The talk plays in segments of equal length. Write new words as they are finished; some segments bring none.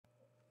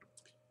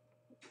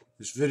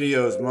This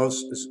video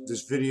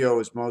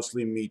is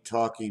mostly me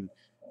talking,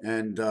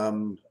 and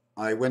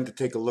I went to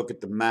take a look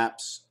at the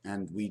maps,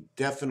 and we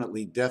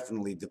definitely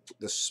the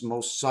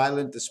most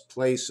silentest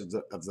place of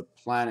the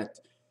planet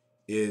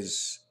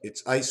is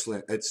it's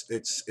Iceland.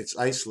 It's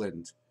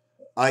Iceland.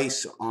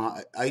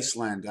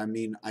 Iceland. I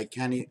mean, I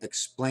can't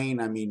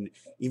explain. I mean,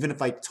 even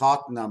if I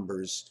talk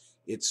numbers,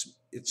 it's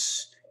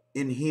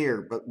in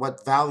here. But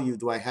what value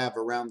do I have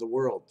around the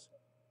world?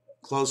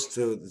 Close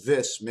to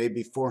this,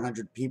 maybe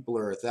 400 people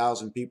or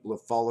 1,000 people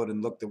have followed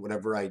and looked at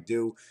whatever I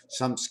do.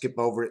 Some skip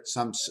over it,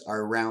 some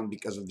are around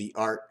because of the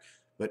art,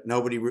 but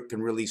nobody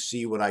can really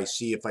see what I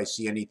see if I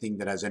see anything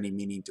that has any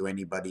meaning to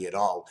anybody at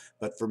all.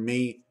 But for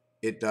me,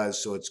 it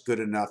does, so it's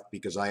good enough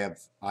because I'm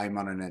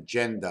on an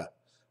agenda.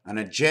 An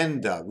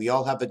agenda. We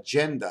all have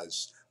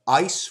agendas.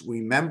 ICE,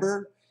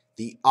 remember,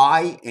 the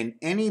I in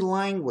any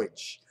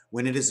language,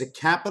 when it is a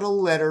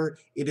capital letter,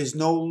 it is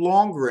no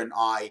longer an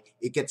I.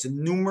 It gets a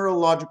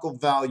numerological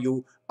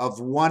value of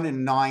 1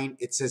 and 9.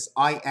 It says,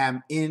 I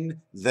am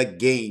in the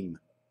game.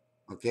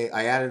 Okay,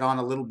 I added on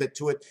a little bit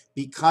to it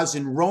because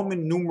in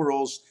Roman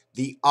numerals,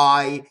 the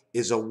I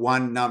is a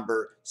 1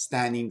 number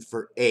standing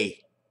for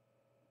A.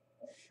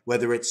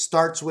 Whether it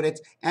starts with it,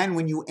 and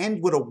when you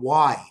end with a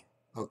Y,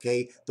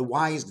 okay, the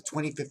Y is the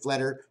 25th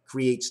letter,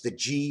 creates the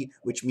G,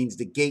 which means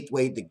the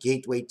gateway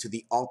to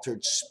the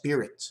altered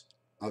spirit.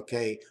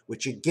 Okay,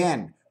 which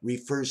again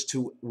refers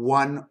to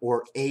 1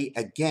 or A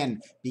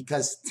again,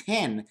 because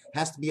 10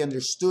 has to be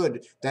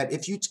understood that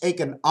if you take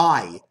an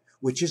I,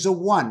 which is a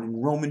 1 in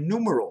Roman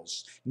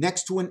numerals,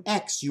 next to an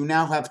X, you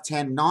now have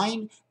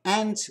 10-9,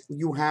 and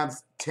you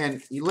have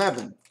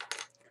 10-11.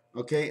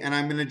 Okay, and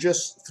I'm going to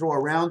just throw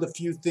around a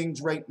few things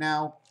right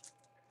now.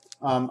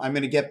 I'm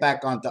going to get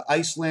back onto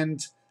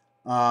Iceland.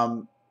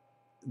 The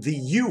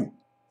U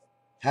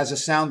has a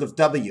sound of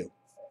W.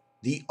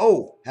 The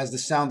O has the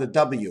sound of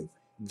W.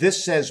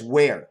 This says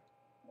where.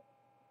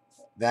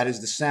 That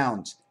is the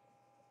sound.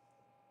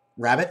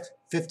 Rabbit,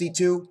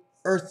 52.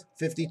 Earth,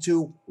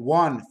 52.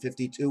 1,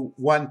 52.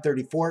 1,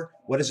 34.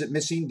 What is it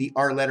missing? The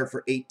R letter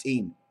for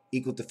 18,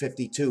 equal to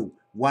 52.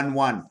 1,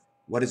 1.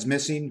 What is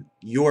missing?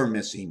 You're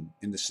missing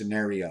in the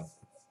scenario.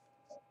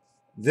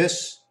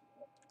 This,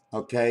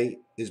 okay,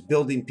 is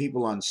building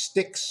people on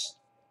sticks.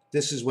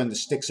 This is when the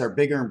sticks are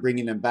bigger and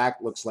bringing them back.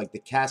 Looks like the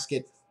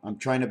casket. I'm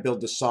trying to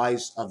build the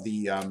size of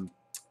the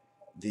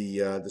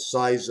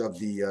size of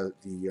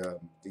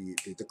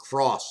the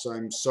cross.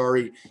 I'm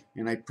sorry,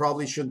 and I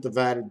probably shouldn't have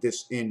added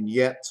this in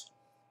yet.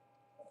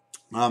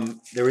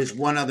 There is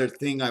one other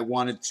thing I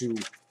wanted to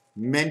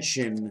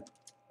mention.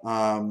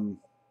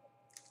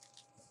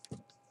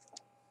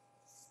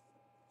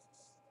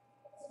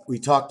 We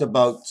talked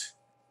about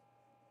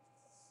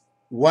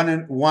 1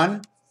 and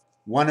 1,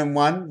 1 and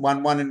 1,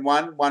 1, 1 and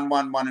 1, 1,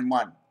 1, 1 and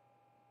 1.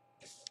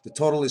 The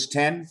total is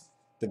 10.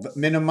 The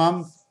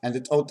minimum and the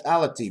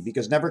totality,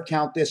 because never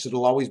count this,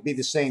 it'll always be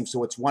the same,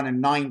 so it's 1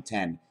 and 9,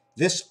 10.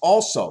 This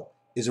also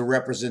is a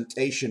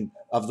representation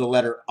of the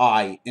letter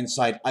I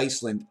inside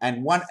Iceland,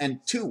 and 1 and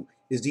 2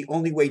 is the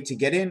only way to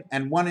get in,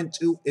 and 1 and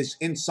 2 is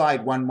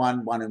inside 1,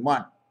 1, 1 and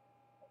 1.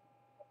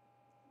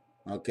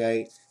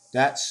 Okay,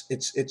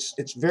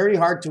 it's very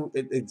hard to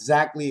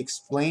exactly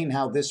explain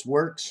how this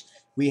works.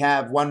 We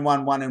have 1,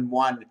 1, 1 and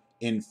 1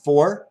 in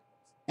 4,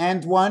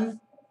 and 1,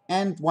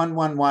 and 1,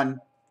 1,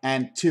 1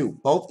 and 2,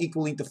 both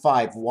equaling to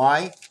 5.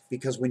 Why?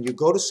 Because when you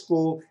go to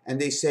school and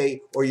they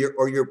say, or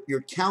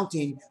you're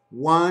counting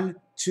 1,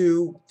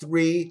 2,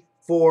 3,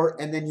 4,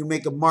 and then you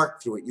make a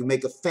mark through it. You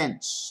make a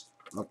fence.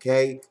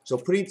 Okay, so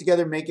putting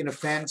together, making a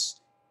fence,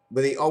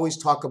 but they always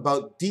talk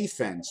about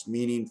defense,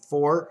 meaning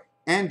 4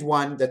 and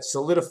 1 that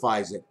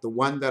solidifies it, the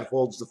one that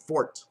holds the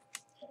fort.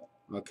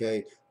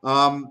 Okay,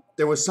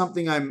 there was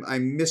something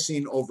I'm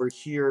missing over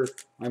here.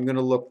 I'm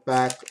gonna look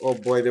back. Oh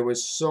boy, there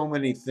was so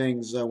many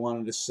things I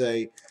wanted to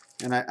say,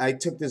 and I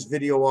took this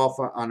video off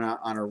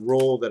on a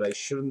roll that I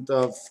shouldn't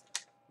have.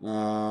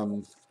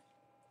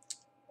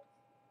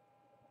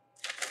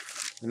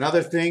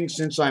 Another thing,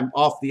 since I'm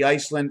off the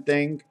Iceland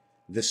thing,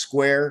 the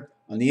square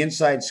on the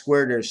inside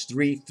square, there's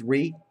 3,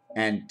 3,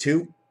 and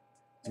 2.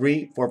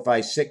 3, 4,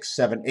 5, 6,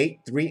 7, 8,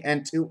 3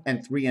 and 2,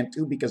 and 3 and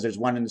 2 because there's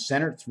 1 in the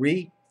center.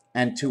 3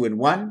 and 2 and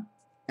 1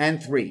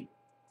 and 3.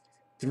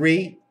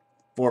 3,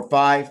 4,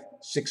 5,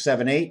 6,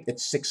 7, 8.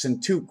 It's 6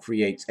 and 2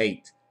 creates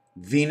 8.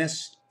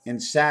 Venus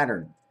and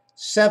Saturn.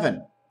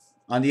 7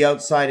 on the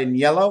outside in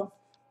yellow.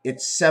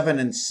 It's 7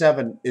 and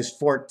 7 is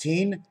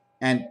 14.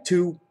 And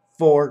 2,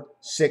 4,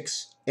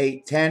 6,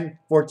 8, 10.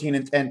 14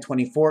 and 10,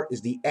 24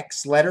 is the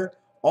X letter.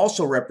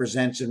 Also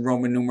represents in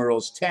Roman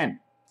numerals 10.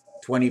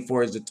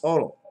 24 is the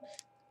total.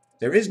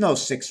 There is no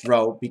sixth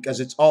row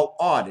because it's all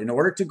odd. In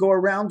order to go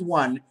around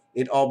 1,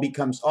 it all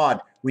becomes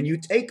odd. When you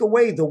take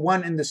away the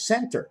 1 in the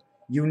center,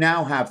 you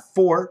now have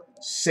 4,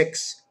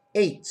 6,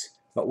 8.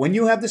 But when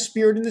you have the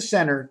spirit in the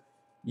center,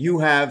 you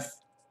have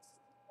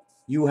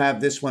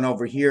this one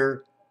over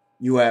here.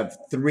 You have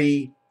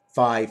 3,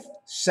 5,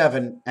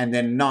 7, and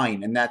then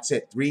 9, and that's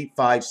it. 3,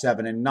 5,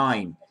 7, and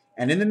 9.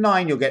 And in the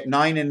 9, you'll get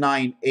 9 and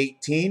 9,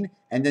 18,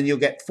 and then you'll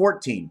get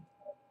 14.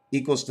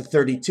 equals to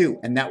 32.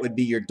 And that would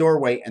be your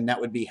doorway, and that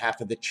would be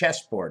half of the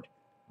chessboard.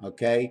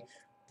 Okay?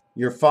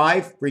 Your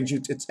 5 brings you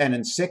to 10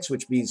 and 6,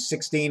 which means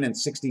 16 and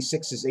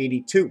 66 is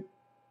 82.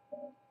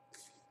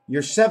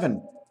 Your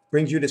 7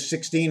 brings you to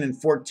 16 and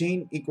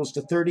 14 equals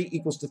to 30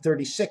 equals to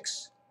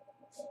 36.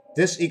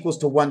 This equals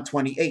to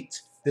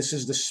 128. This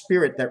is the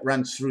spirit that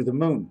runs through the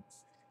moon.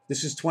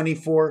 This is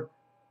 24,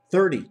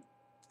 30,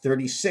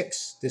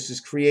 36. This is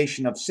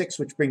creation of 6,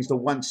 which brings the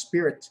 1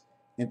 spirit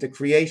into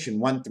creation,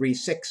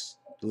 136,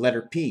 the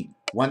letter P.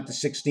 1 to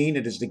 16,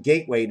 it is the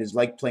gateway. It is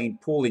like playing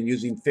pool and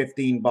using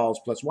 15 balls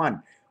plus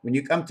 1. When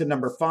you come to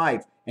number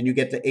 5 and you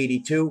get to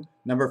 82,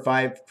 number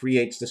 5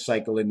 creates the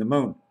cycle in the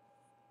moon.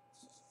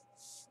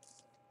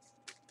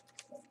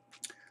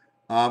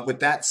 With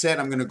that said,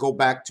 I'm going to go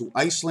back to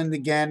Iceland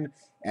again.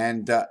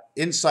 And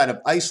inside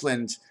of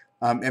Iceland,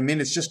 I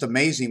mean, it's just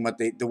amazing what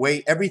the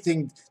way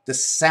everything, the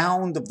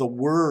sound of the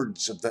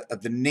words of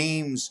the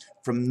names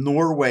from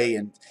Norway,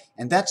 and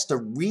that's the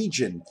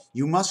region.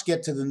 You must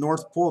get to the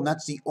North Pole, and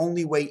that's the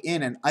only way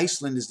in. And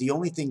Iceland is the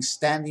only thing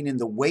standing in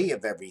the way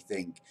of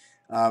everything.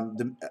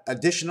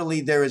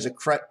 Additionally, there is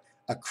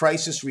a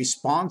crisis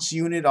response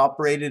unit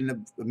operated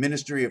in the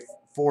Ministry of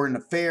Foreign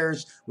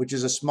Affairs, which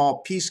is a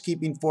small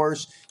peacekeeping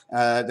force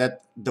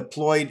that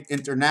deployed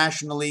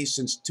internationally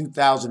since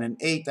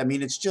 2008. I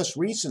mean, it's just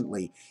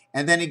recently.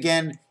 And then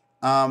again,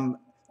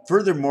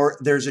 furthermore,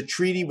 there's a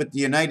treaty with the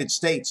United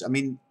States. I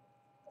mean,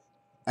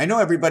 I know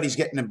everybody's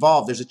getting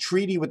involved. There's a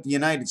treaty with the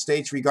United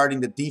States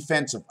regarding the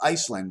defense of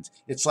Iceland.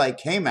 It's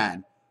like, hey,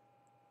 man,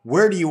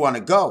 where do you want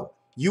to go?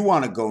 You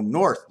want to go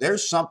north.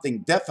 There's something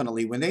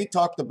definitely, when they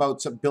talked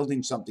about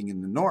building something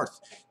in the north,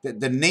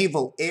 the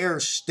Naval Air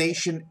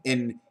Station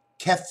in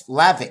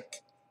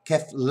Keflavik,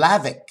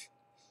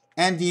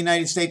 and the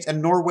United States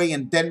and Norway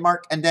and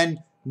Denmark, and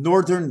then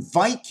Northern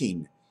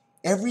Viking.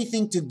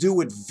 Everything to do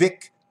with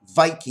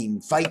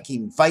Viking,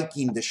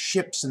 the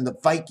ships and the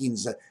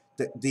Vikings,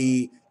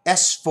 the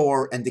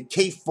S4 and the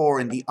K4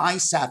 and the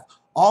ISAF.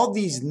 All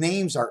these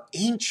names are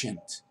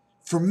ancient.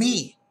 For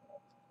me,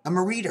 I'm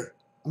a reader.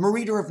 I'm a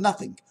reader of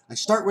nothing. I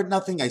start with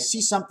nothing. I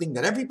see something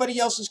that everybody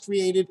else has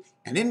created,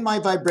 and in my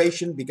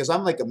vibration, because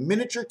I'm like a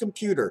miniature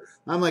computer,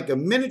 I'm like a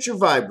miniature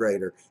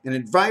vibrator, and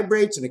it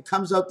vibrates and it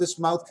comes out this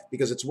mouth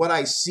because it's what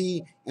I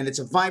see, and it's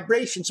a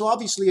vibration, so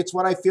obviously it's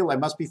what I feel. I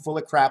must be full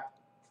of crap.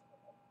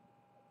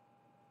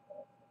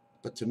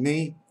 But to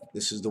me,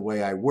 this is the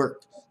way I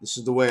work. This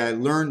is the way I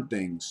learn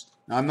things.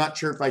 Now, I'm not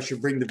sure if I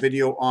should bring the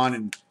video on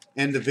and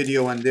end the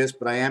video on this,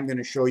 but I am going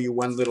to show you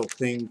one little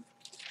thing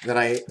that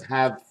I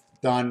have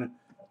done.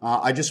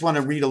 I just want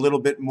to read a little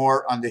bit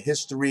more on the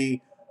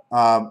history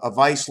of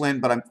Iceland,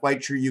 but I'm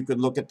quite sure you could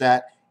look at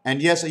that.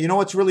 And yes, you know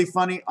what's really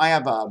funny? I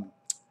have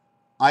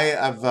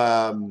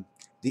the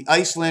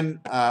Iceland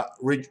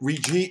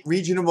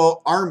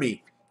Regional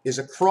Army is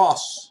a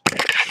cross.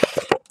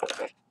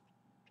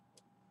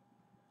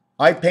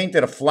 I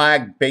painted a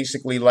flag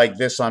basically like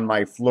this on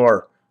my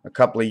floor a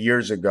couple of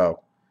years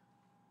ago.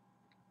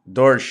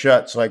 Door's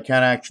shut, so I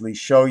can't actually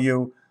show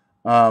you.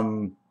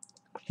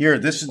 Here,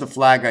 this is the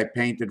flag I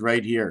painted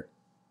right here.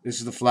 This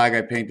is the flag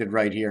I painted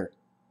right here.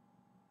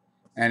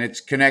 And it's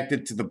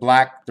connected to the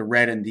black, the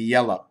red, and the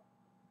yellow.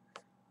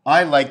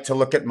 I like to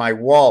look at my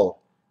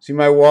wall. See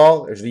my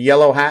wall? There's the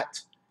yellow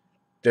hat.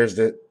 There's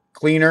the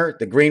cleaner,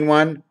 the green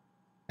one.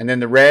 And then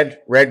the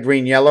red,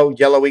 green, yellow.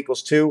 Yellow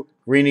equals 2,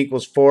 green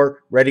equals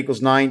 4, red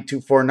equals 9,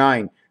 2, 4,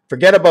 9.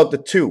 Forget about the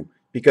 2,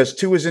 because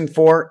 2 is in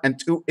 4 and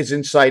 2 is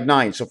inside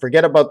 9. So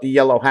forget about the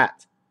yellow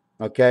hat.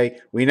 Okay?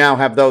 We now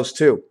have those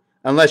two.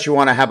 Unless you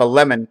want to have a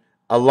lemon,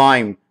 a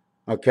lime,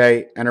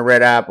 okay, and a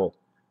red apple.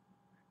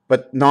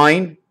 But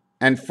 9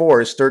 and 4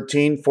 is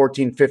 13,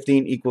 14,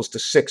 15 equals to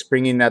 6,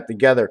 bringing that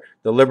together.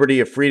 The liberty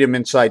of freedom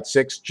inside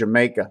 6,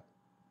 Jamaica.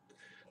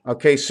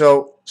 Okay,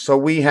 so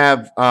we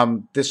have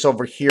this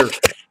over here.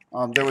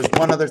 There was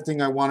one other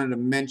thing I wanted to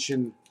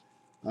mention.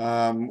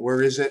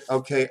 Where is it?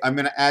 Okay, I'm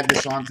going to add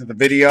this onto the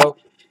video.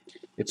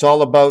 It's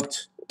all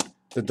about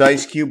the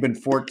dice cube in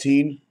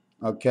 14,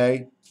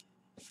 okay?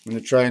 I'm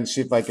going to try and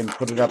see if I can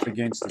put it up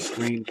against the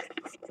screen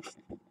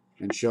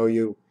and show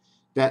you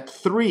that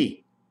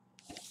 3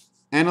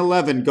 and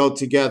 11 go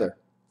together.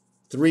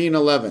 3 and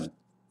 11.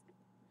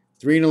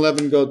 3 and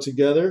 11 go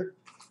together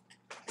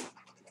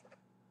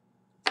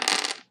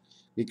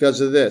because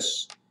of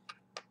this.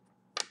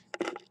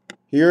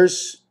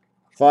 Here's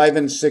 5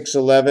 and 6,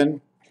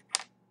 11.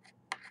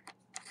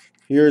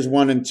 Here's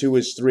 1 and 2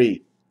 is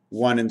 3.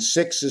 1 and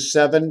 6 is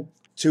 7.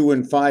 2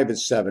 and 5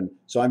 is 7.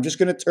 So I'm just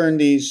going to turn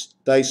these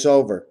dice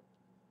over.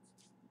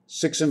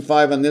 6 and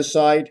 5 on this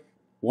side,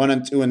 1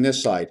 and 2 on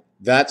this side.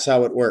 That's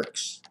how it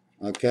works.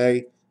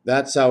 Okay?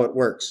 That's how it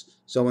works.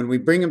 So when we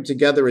bring them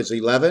together as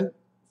 11,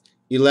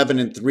 11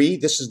 and 3,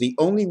 this is the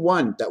only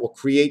one that will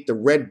create the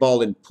red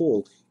ball in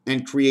pool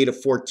and create a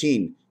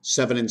 14.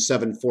 7 and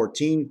 7,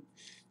 14.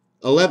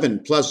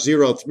 11 plus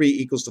 0, 3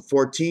 equals to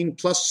 14,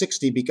 plus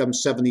 60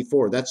 becomes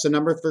 74. That's the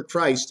number for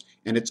Christ,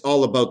 and it's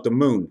all about the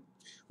moon.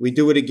 We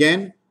do it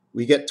again,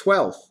 we get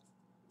 12.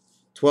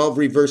 12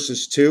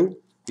 reverses 2,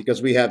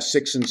 because we have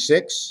 6 and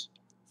 6.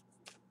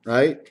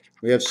 right?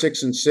 We have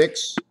 6 and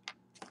 6.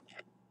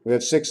 We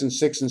have 6 and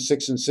 6 and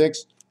 6 and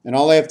 6. And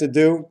all I have to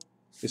do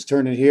is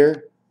turn it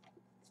here.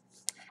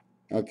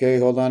 Okay,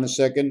 hold on a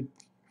second.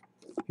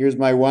 Here's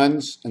my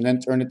 1s, and then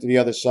turn it to the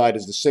other side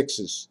as the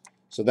 6s.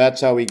 So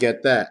that's how we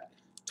get that.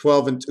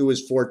 12 and 2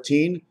 is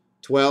 14.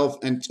 12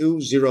 and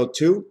 2, 0,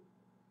 2.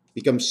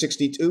 Becomes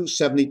 62,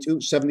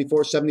 72,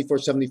 74, 74,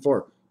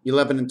 74.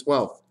 11 and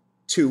 12,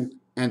 2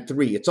 and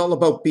 3. It's all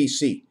about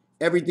BC.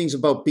 Everything's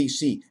about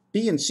BC.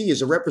 B and C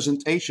is a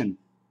representation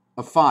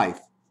of 5.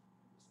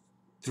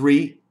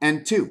 3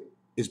 and 2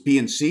 is B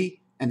and C.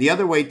 And the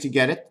other way to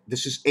get it,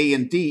 this is A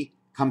and D,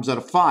 comes out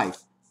of 5.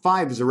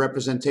 5 is a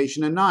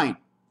representation of 9.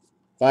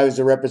 5 is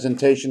a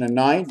representation of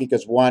 9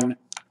 because 1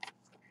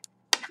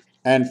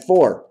 and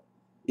 4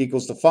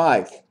 equals to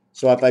 5.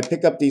 So if I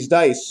pick up these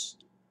dice,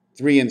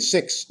 3 and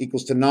 6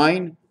 equals to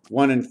 9,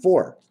 1 and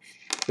 4.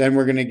 Then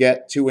we're going to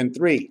get 2 and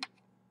 3.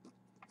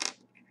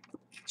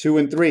 2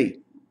 and 3.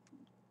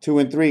 2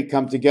 and 3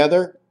 come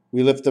together.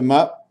 We lift them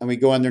up and we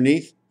go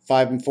underneath.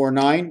 5 and 4,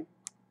 9.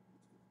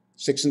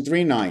 6 and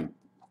 3, 9.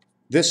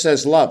 This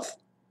says love.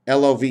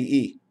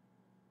 L-O-V-E.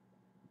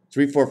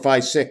 3, 4,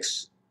 5,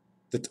 6.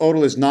 The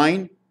total is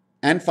 9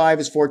 and 5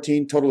 is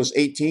 14. Total is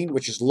 18,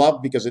 which is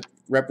love because it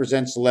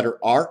represents the letter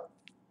R.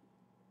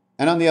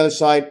 And on the other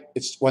side,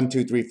 it's 1,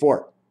 2, 3,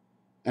 4.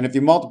 And if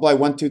you multiply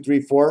 1, 2,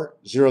 3, 4,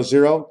 0,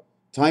 0,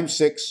 times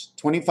 6,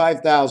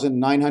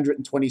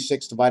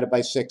 25,926 divided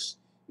by 6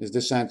 is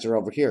this answer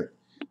over here.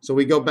 So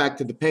we go back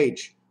to the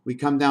page. We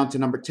come down to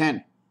number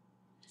 10.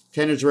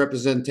 10 is a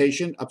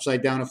representation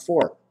upside down of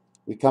 4.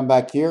 We come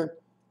back here.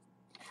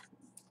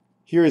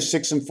 Here is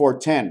 6 and 4,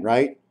 10,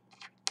 right?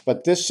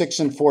 But this 6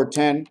 and 4,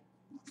 10,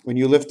 when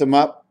you lift them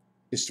up,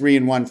 is 3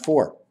 and 1,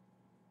 4.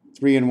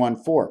 3 and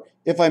 1, 4.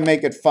 If I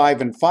make it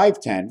 5 and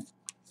 5, 10,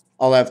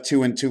 I'll have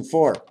 2 and 2,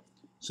 4.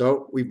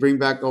 So we bring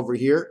back over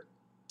here,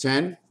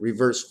 10,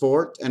 reverse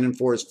 4, 10 and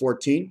 4 is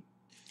 14.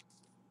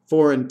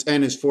 4 and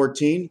 10 is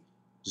 14.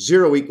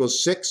 0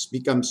 equals 6,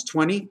 becomes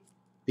 20,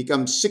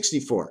 becomes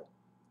 64.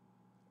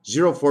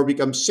 0, 4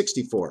 becomes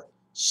 64.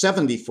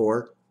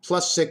 74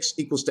 plus 6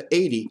 equals to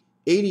 80.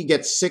 80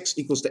 gets 6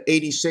 equals to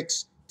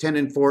 86. 10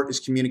 and 4 is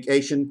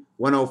communication.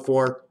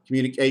 104,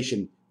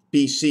 communication.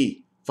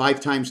 BC, 5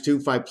 times 2,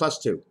 5 plus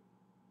 2.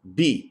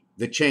 B,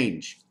 the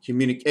change.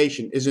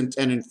 Communication isn't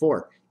 10 and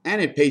 4.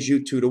 And it pays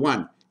you 2 to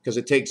 1 because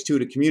it takes 2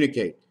 to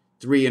communicate.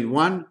 3 and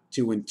 1,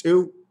 2 and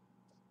 2.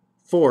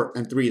 4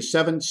 and 3 is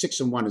 7. 6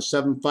 and 1 is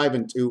 7. 5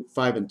 and 2,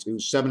 5 and 2.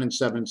 7 and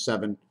 7,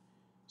 7.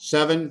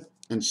 7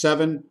 and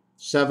 7,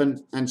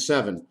 7 and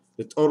 7.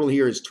 The total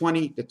here is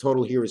 20. The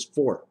total here is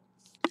 4.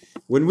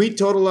 When we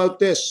total out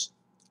this,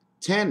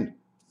 10.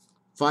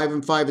 5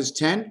 and 5 is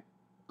 10.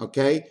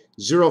 Okay.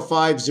 0,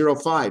 5, 0,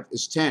 5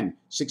 is 10.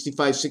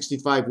 65,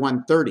 65,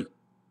 130.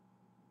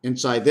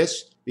 Inside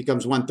this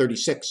becomes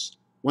 136.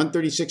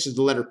 136 is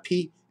the letter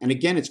P. And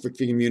again, it's for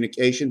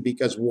communication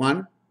because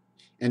 1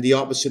 and the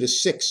opposite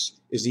is 6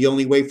 is the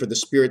only way for the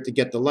spirit to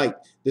get the light.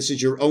 This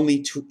is your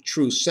only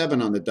true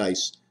 7 on the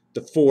dice.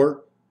 The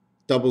 4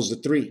 doubles the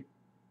 3.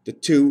 The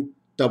 2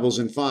 doubles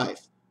in 5.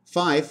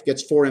 5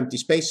 gets 4 empty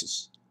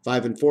spaces.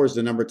 5 and 4 is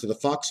the number to the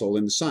foxhole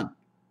in the sun.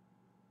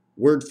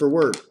 Word for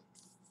word.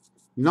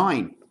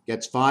 9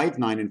 gets 5.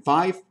 9 and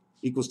 5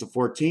 equals to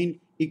 14,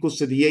 equals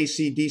to the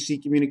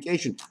AC-DC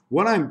communication.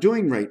 What I'm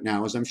doing right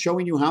now is I'm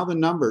showing you how the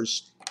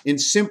numbers in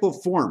simple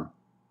form,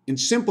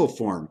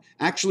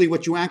 actually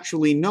what you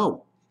actually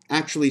know,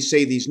 actually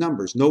say these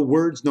numbers. No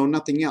words, no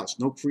nothing else,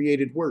 no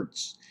created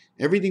words.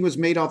 Everything was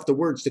made off the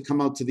words to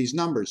come out to these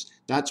numbers.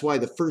 That's why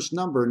the first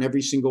number in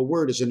every single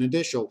word is an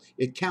initial.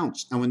 It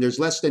counts. And when there's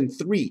less than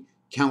 3,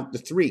 count the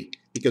 3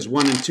 because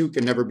 1 and 2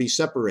 can never be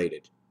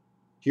separated.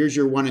 Here's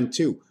your 1 and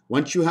 2.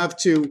 Once you have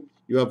 2,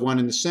 you have 1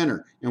 in the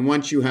center. And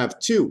once you have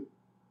 2,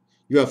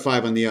 you have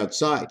 5 on the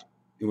outside,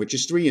 which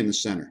is 3 in the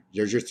center.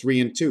 There's your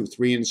 3 and 2.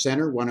 3 in the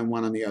center, 1 and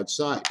 1 on the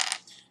outside.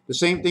 The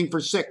same thing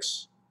for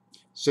 6.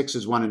 6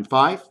 is 1 and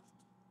 5.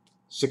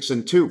 6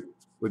 and 2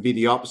 would be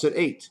the opposite,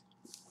 8.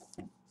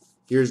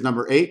 Here's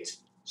number 8.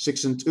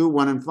 6 and 2,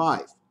 1 and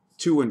 5.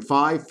 2 and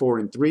 5, 4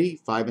 and 3.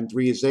 5 and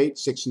 3 is 8.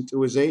 6 and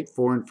 2 is 8.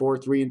 4 and 4,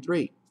 3 and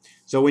 3.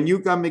 So when you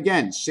come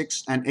again,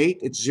 6 and 8,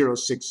 it's 0,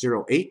 6,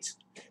 0, 8.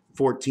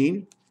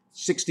 14.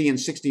 60 and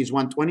 60 is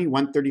 120,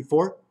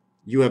 134.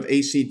 You have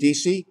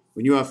AC-DC.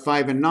 When you have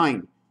 5 and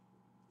 9,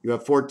 you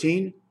have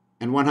 14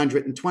 and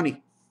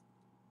 120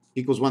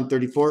 equals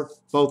 134,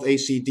 both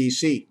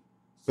AC-DC.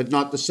 But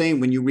not the same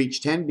when you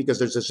reach 10 because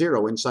there's a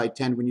 0 inside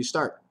 10 when you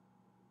start.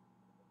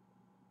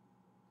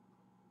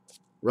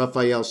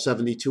 Raphael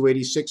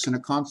 7286 in a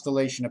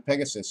constellation of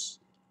Pegasus.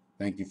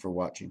 Thank you for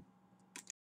watching.